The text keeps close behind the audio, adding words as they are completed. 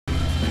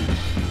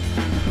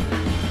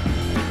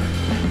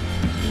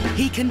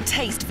He can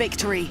taste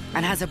victory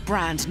and has a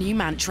brand new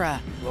mantra.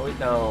 Slow it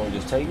down,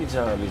 just take your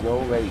time, there's no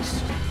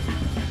race.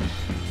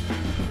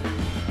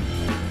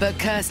 But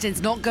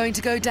Kirsten's not going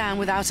to go down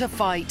without a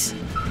fight.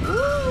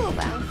 Ooh,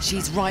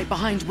 she's right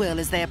behind Will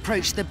as they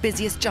approach the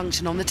busiest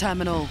junction on the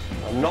terminal.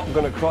 I'm not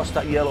going to cross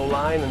that yellow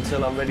line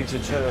until I'm ready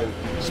to turn.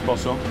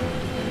 Spot on.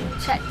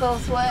 Check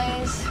both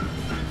ways.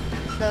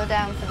 Slow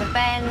down for the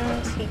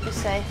bend, keep a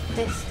safe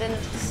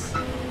distance.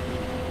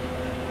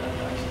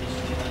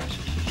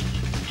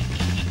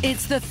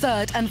 It's the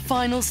third and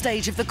final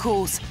stage of the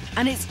course,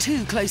 and it's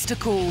too close to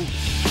call.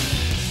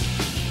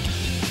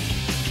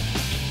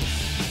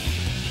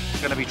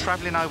 Going to be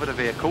travelling over the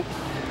vehicle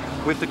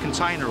with the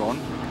container on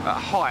at a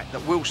height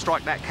that will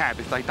strike that cab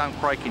if they don't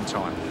brake in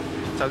time.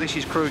 So this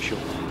is crucial.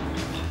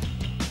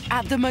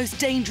 At the most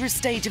dangerous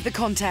stage of the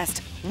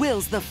contest,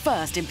 Will's the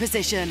first in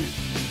position.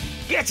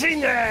 Get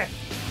in there!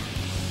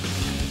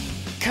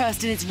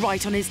 Kirsten is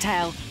right on his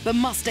tail, but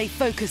must stay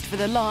focused for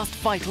the last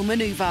vital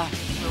manoeuvre.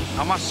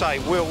 I must say,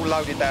 Will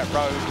loaded that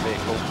road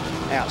vehicle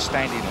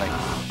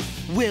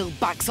outstandingly. Will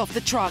backs off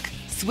the truck,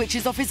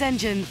 switches off his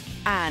engine,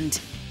 and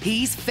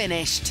he's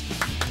finished.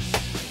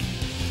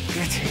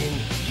 Get in.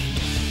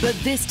 But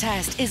this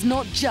test is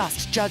not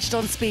just judged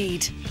on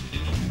speed.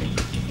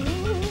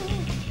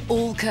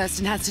 All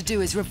Kirsten has to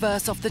do is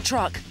reverse off the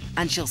truck,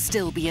 and she'll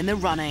still be in the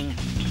running.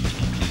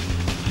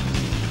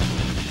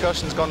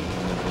 Kirsten's gone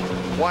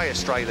way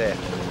astray there.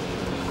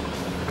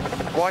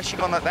 Why has she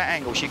gone at that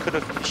angle? She could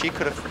have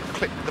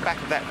clipped the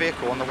back of that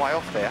vehicle on the way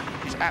off there.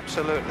 She's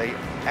absolutely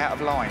out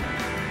of line.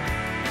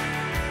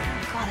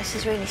 God, this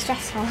is really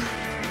stressful.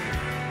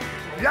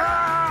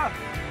 Yeah!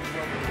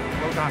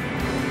 Well done.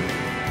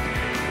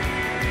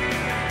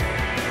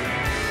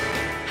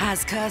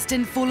 Has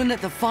Kirsten fallen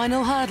at the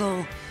final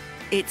hurdle?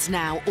 It's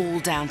now all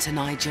down to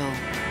Nigel.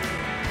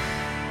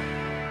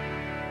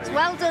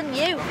 Well done,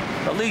 you.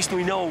 At least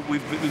we know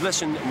we've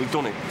listened and we've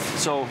done it.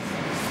 So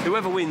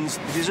whoever wins,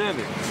 they deserve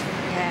it.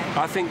 Yeah.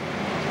 I think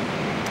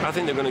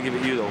they're going to give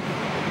it you, though.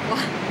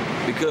 What?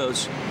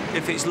 Because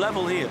if it's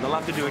level here, they'll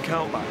have to do a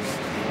countback.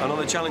 And on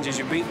the challenges,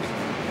 you beat me.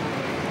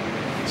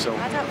 So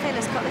I don't feel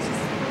as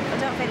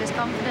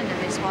confident in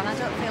this one. I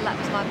don't feel that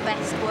was my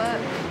best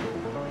work.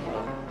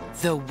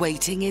 The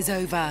waiting is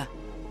over.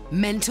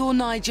 Mentor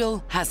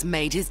Nigel has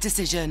made his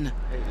decision.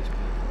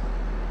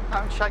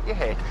 Don't shake your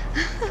head.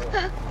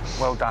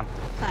 Well done.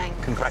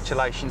 Thanks.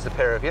 Congratulations, the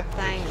pair of you.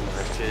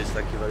 Thanks. cheers,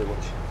 thank you very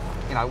much.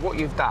 You know, what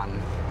you've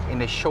done in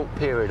this short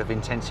period of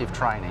intensive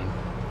training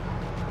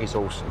is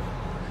awesome.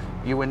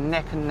 You were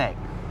neck and neck.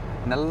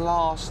 In the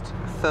last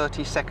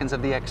 30 seconds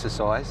of the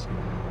exercise,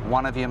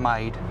 one of you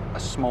made a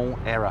small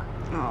error.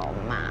 Oh,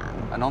 man.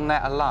 And on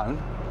that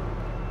alone,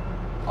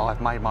 I've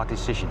made my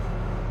decision.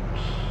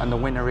 And the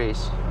winner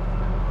is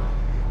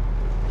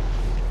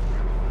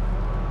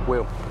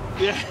Will.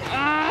 Yeah.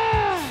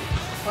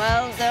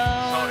 Well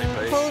done. Sorry,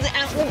 mate. Pulled it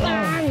out the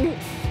bag.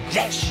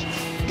 Yes!